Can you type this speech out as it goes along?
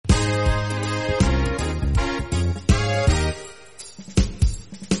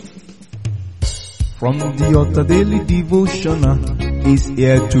From the altar daily devotional is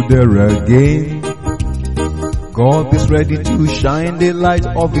here to there again. God is ready to shine the light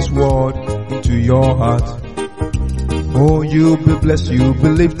of His word into your heart. Oh, you'll be blessed, you'll be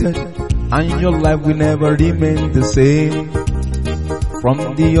lifted, and your life will never remain the same.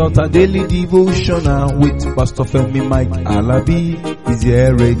 From the altar daily devotional with Pastor Femi Mike Alabi is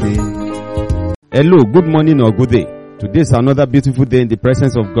here again. Hello, good morning or good day. Today is another beautiful day in the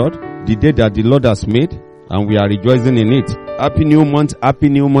presence of God, the day that the Lord has made, and we are rejoicing in it. Happy new month, happy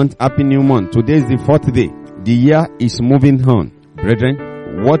new month, happy new month. Today is the 4th day. The year is moving on.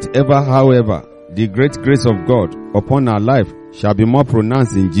 Brethren, whatever, however, the great grace of God upon our life shall be more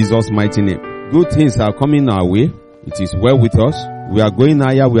pronounced in Jesus' mighty name. Good things are coming our way. It is well with us. We are going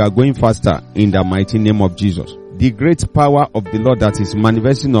higher, we are going faster in the mighty name of Jesus. The great power of the Lord that is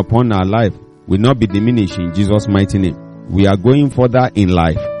manifesting upon our life will not be diminished in Jesus' mighty name. We are going further in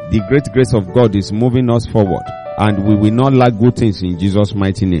life. The great grace of God is moving us forward, and we will not lack good things in Jesus'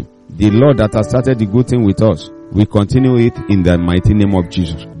 mighty name. The Lord that has started the good thing with us will continue it in the mighty name of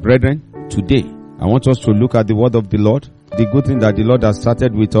Jesus. Brethren, today I want us to look at the word of the Lord. The good thing that the Lord has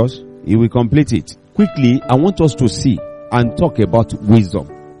started with us, He will complete it. Quickly, I want us to see and talk about wisdom.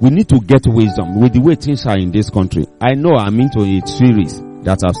 We need to get wisdom with the way things are in this country. I know I'm into a series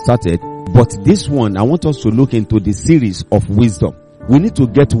that I've started, but this one, I want us to look into the series of wisdom. We need to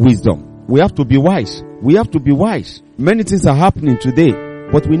get wisdom. We have to be wise. We have to be wise. Many things are happening today,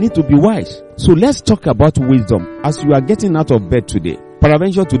 but we need to be wise. So let's talk about wisdom as you are getting out of bed today.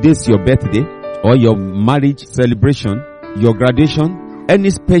 Peradventure today is your birthday or your marriage celebration, your graduation,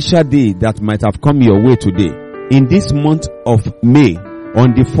 any special day that might have come your way today. In this month of May,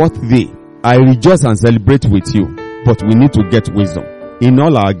 on the 4th day, I rejoice and celebrate with you, but we need to get wisdom. In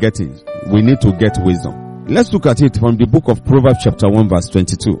all our gettings, we need to get wisdom. Let's look at it from the book of Proverbs chapter 1 verse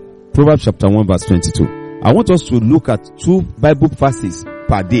 22. Proverbs chapter 1 verse 22. I want us to look at 2 Bible verses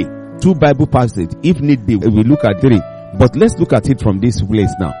per day. 2 Bible passages. If need be, we will look at 3. But let's look at it from this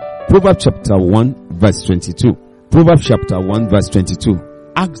place now. Proverbs chapter 1 verse 22. Proverbs chapter 1 verse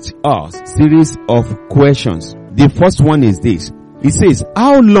 22. Ask us series of questions. The first one is this. It says,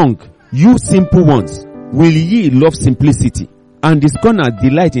 how long, you simple ones, will ye love simplicity, and the scorners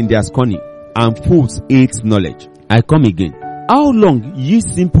delight in their scorning, and fools hate knowledge? I come again. How long, ye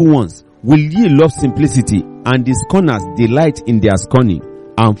simple ones, will ye love simplicity, and the scorners delight in their scorning,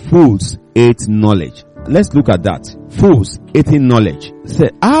 and fools hate knowledge? Let's look at that. Fools hating knowledge.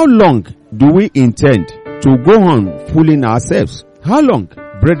 Say, how long do we intend to go on fooling ourselves? How long?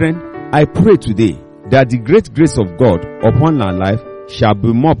 Brethren, I pray today that the great grace of God upon our life shall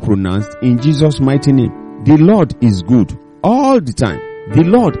be more pronounced in Jesus' mighty name. The Lord is good all the time. The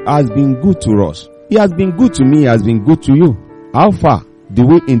Lord has been good to us. He has been good to me, He has been good to you. How far do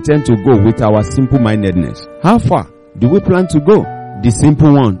we intend to go with our simple-mindedness? How far do we plan to go? The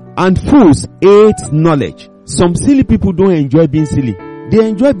simple one. And fools hate knowledge. Some silly people don't enjoy being silly. They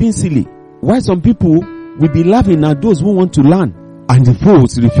enjoy being silly. While some people will be laughing at those who want to learn. And the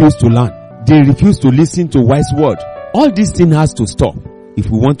fools refuse to learn. They refuse to listen to wise word. All this thing has to stop if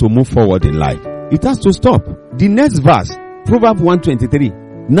we want to move forward in life. It has to stop. The next verse, Proverbs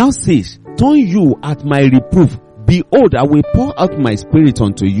 1:23, now says, turn you at my reproof. Behold, I will pour out my spirit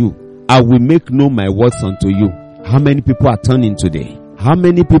unto you. I will make known my words unto you. How many people are turning today? How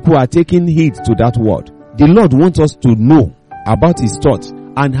many people are taking heed to that word? The Lord wants us to know about His thoughts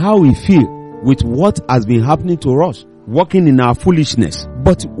and how we feel with what has been happening to us, walking in our foolishness.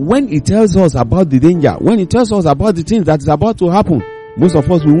 But when He tells us about the danger, when He tells us about the things that is about to happen, most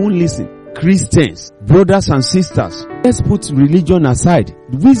of us we won't listen. Christians, brothers and sisters, let's put religion aside.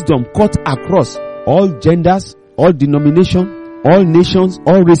 Wisdom cut across all genders, all denominations, all nations,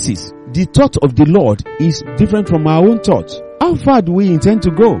 all races. The thought of the Lord is different from our own thoughts. How far do we intend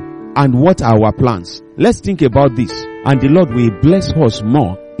to go? And what are our plans? Let's think about this. And the Lord will bless us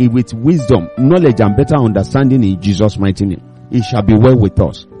more with wisdom, knowledge, and better understanding in Jesus' mighty name. It shall be well with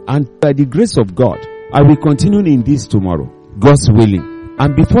us. And by the grace of God, I will continue in this tomorrow, God's willing.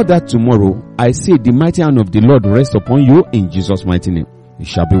 And before that tomorrow, I say the mighty hand of the Lord rest upon you in Jesus' mighty name. It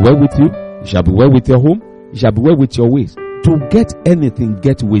shall be well with you. It shall be well with your home. It shall be well with your ways. To get anything,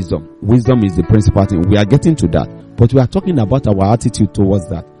 get wisdom. Wisdom is the principal thing. We are getting to that. But we are talking about our attitude towards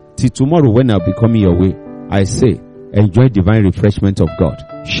that. Till tomorrow when I'll be coming your way, I say, enjoy divine refreshment of God.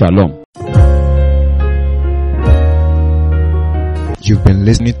 Shalom. You've been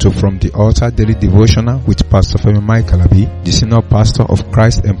listening to From the Altar Daily Devotional with Pastor Femi Mike Alabi, the Senior Pastor of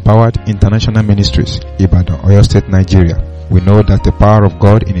Christ Empowered International Ministries, Ibadan, Oyo State, Nigeria. We know that the power of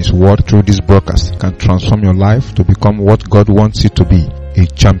God in His Word through this broadcast can transform your life to become what God wants you to be, a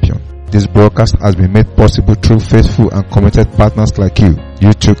champion. This broadcast has been made possible through faithful and committed partners like you.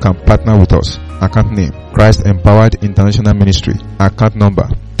 You too can partner with us. Account name, Christ Empowered International Ministry. Account number,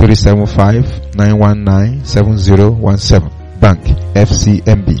 375-919-7017. Bank,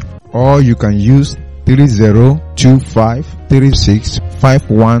 FCMB. Or you can use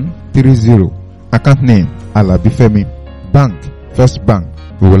 3025365130. Account name, Alabifemi. Bank, First Bank.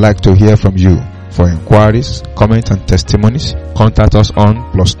 We would like to hear from you. For inquiries, comments and testimonies, contact us on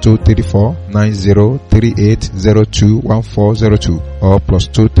 +234 9038021402 or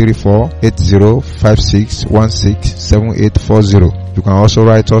 +234 8056167840. You can also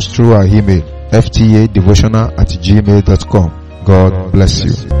write us through our email ftadevotional@gmail.com. God bless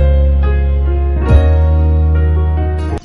you.